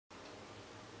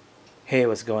Hey,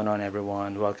 what's going on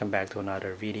everyone? Welcome back to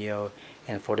another video.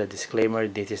 And for the disclaimer,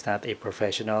 this is not a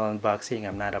professional unboxing.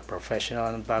 I'm not a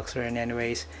professional unboxer in any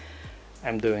ways.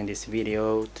 I'm doing this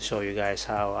video to show you guys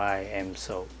how I am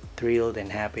so thrilled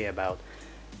and happy about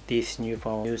this new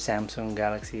phone, new Samsung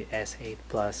Galaxy S8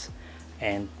 Plus,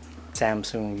 and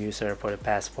Samsung user for the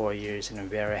past 4 years, and I'm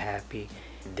very happy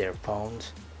with their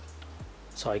phones.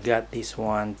 So I got this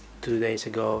one 2 days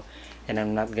ago, and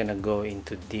I'm not gonna go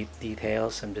into deep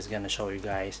details. I'm just gonna show you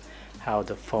guys how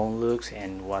the phone looks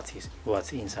and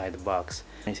what's inside the box.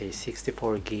 It's a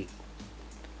 64 gig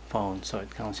phone, so it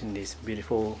comes in this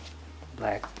beautiful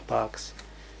black box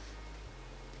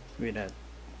with a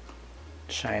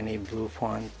shiny blue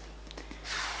font,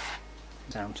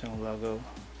 Samsung logo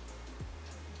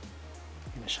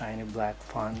in a shiny black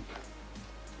font.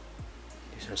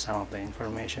 These are some of the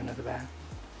information at the back.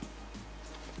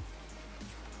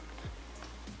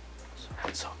 So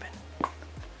let's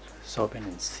open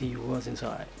and see what's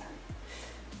inside.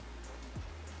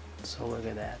 So look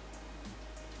at that.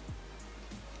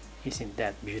 Isn't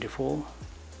that beautiful?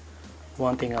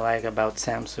 One thing I like about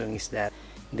Samsung is that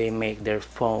they make their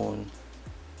phone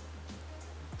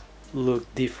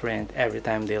look different every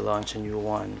time they launch a new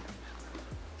one.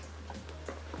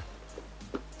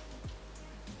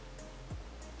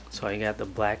 So I got the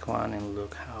black one, and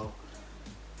look how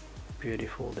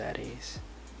beautiful that is.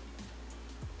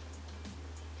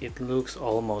 It looks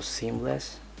almost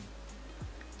seamless.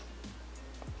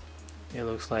 It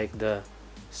looks like the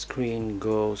screen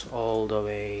goes all the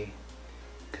way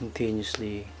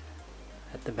continuously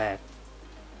at the back,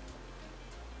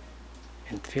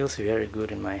 and it feels very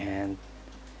good in my hand.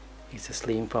 It's a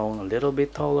slim phone, a little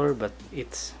bit taller, but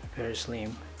it's very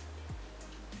slim.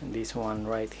 And this one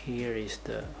right here is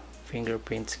the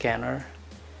fingerprint scanner.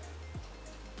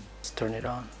 Let's turn it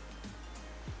on.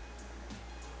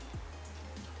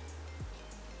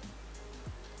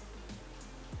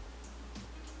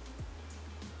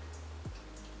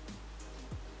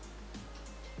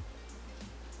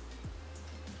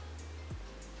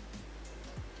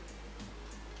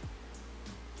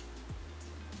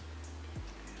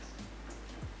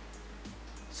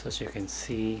 So as you can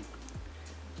see,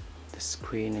 the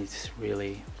screen is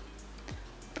really,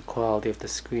 the quality of the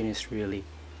screen is really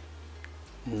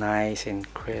nice and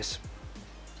crisp.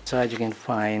 Inside you can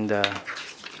find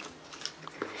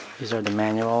these are the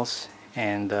manuals,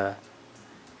 and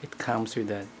it comes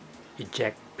with a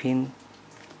eject pin,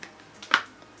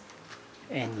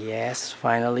 and yes,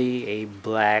 finally a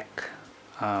black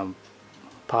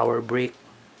power brick.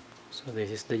 So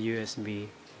this is the USB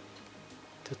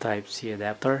to Type-C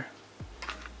adapter.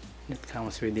 It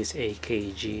comes with this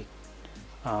AKG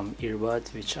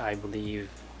earbuds, which I believe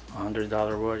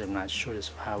 $100 worth. I'm not sure,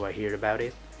 that's how I heard about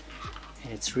it.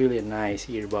 And it's really a nice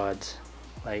earbuds.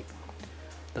 Like,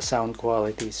 the sound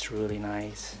quality is really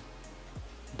nice,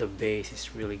 the bass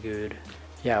is really good.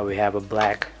 Yeah, we have a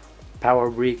black power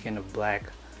brick and a black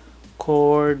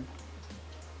cord,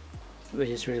 which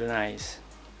is really nice.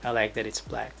 I like that it's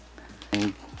black.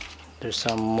 And there's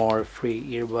some more free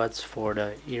earbuds for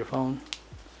the earphone.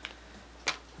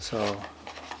 So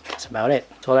that's about it.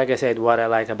 So like I said, what I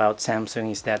like about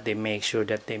Samsung is that they make sure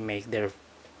that they make their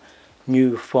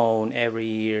new phone every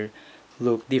year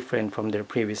look different from their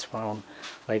previous phone.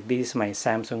 Like this is my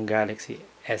Samsung Galaxy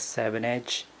S7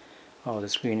 Edge. Oh, the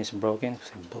screen is broken.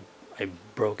 I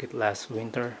broke it last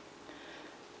winter.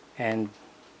 And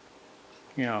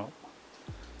you know,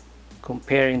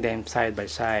 comparing them side by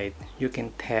side, you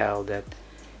can tell that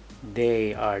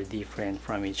they are different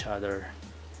from each other.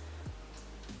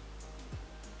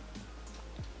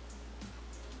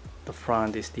 The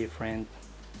front is different,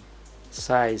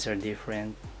 sides are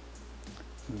different,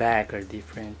 back are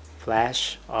different,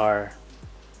 flash are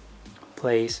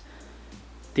placed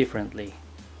differently.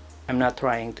 I'm not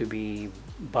trying to be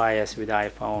biased with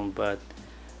iPhone, but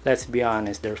let's be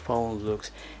honest, their phone looks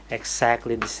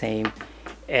exactly the same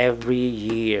every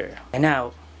year. And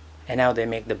now they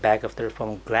make the back of their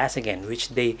phone glass again, which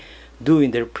they do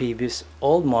in their previous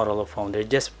old model of phone. They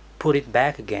just put it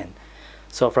back again.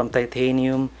 So from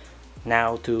titanium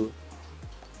now to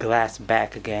glass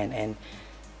back again, and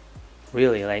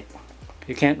really, like,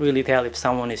 you can't really tell if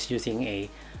someone is using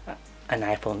an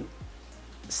iPhone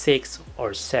 6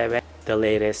 or 7, the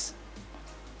latest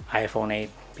iPhone 8,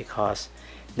 because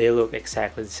they look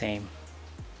exactly the same.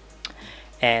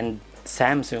 And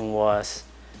Samsung was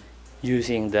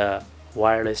using the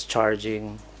wireless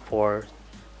charging for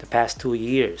the past 2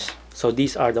 years. So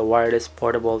these are the wireless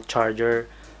portable charger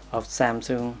of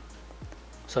Samsung.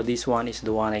 So this one is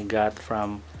the one I got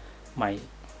from my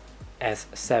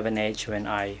S7H when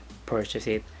I purchased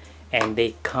it, and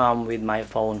they come with my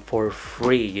phone for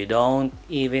free. You don't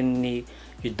need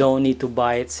to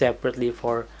buy it separately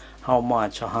for how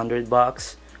much,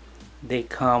 $100. They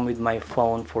come with my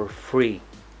phone for free.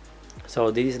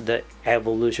 So this is the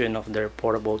evolution of their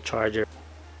portable charger,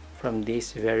 from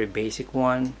this very basic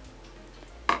one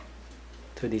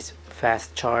to this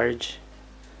fast charge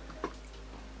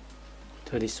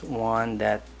to this one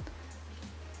that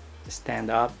stand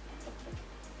up,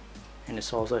 and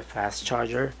it's also a fast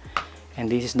charger. And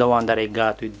this is the one that I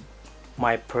got with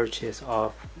my purchase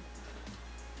of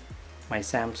my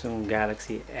Samsung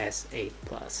Galaxy S8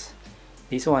 Plus.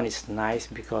 This one is nice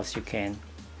because you can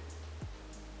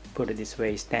put it this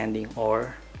way, standing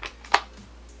or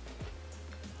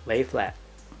lay flat,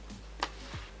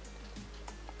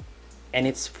 and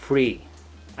it's free.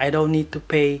 I don't need to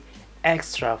pay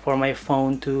extra for my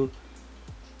phone to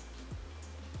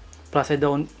plus I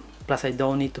don't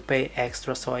need to pay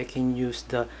extra so I can use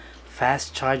the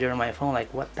fast charger on my phone.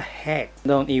 Like, what the heck? I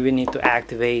don't even need to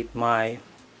activate my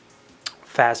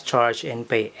fast charge and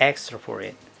pay extra for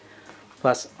it.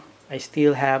 Plus I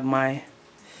still have my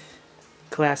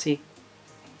classic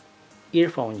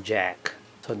earphone jack.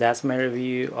 So that's my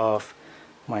review of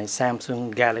my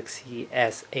Samsung Galaxy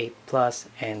S8 Plus,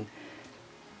 and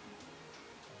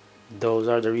those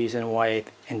are the reason why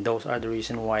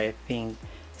I think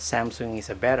Samsung is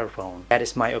a better phone. That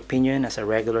is my opinion as a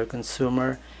regular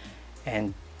consumer,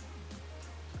 and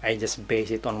I just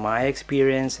base it on my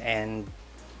experience and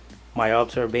my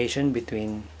observation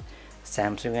between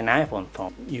Samsung and iPhone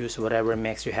phone. Use whatever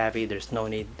makes you happy. There's no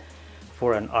need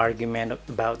for an argument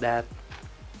about that.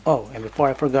 Oh, and before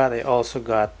I forgot, I also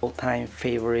got all-time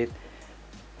favorite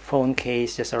phone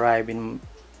case just arrived in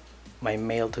my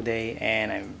mail today,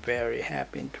 and I'm very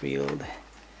happy and thrilled.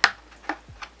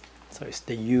 So it's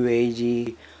the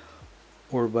UAG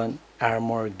Urban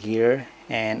Armor Gear,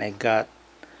 and I got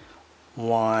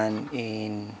one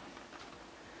in,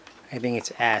 I think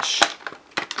it's ash.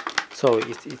 So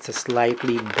it's a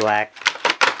slightly black,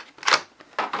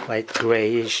 light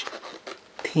grayish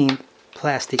tint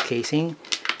plastic casing,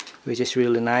 which is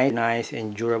really nice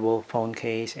and durable phone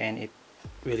case, and it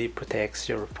really protects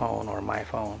your phone, or my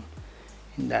phone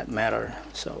in that matter.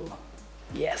 So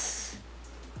yes.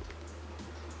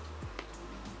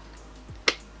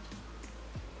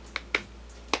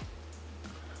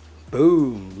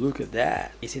 Boom, look at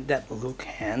that. Isn't that look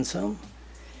handsome?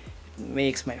 It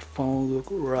makes my phone look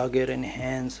rugged and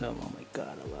handsome. Oh my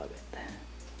god, I love it.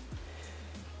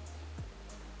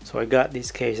 So I got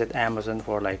this case at Amazon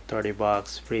for like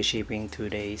 $30, free shipping 2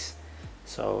 days.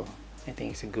 So I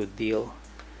think it's a good deal.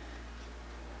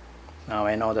 Now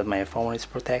I know that my phone is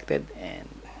protected, and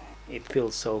it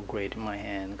feels so great in my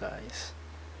hand, guys.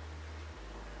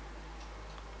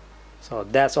 So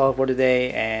that's all for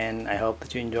today, and I hope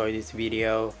that you enjoyed this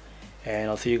video, and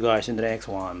I'll see you guys in the next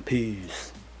one.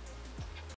 Peace.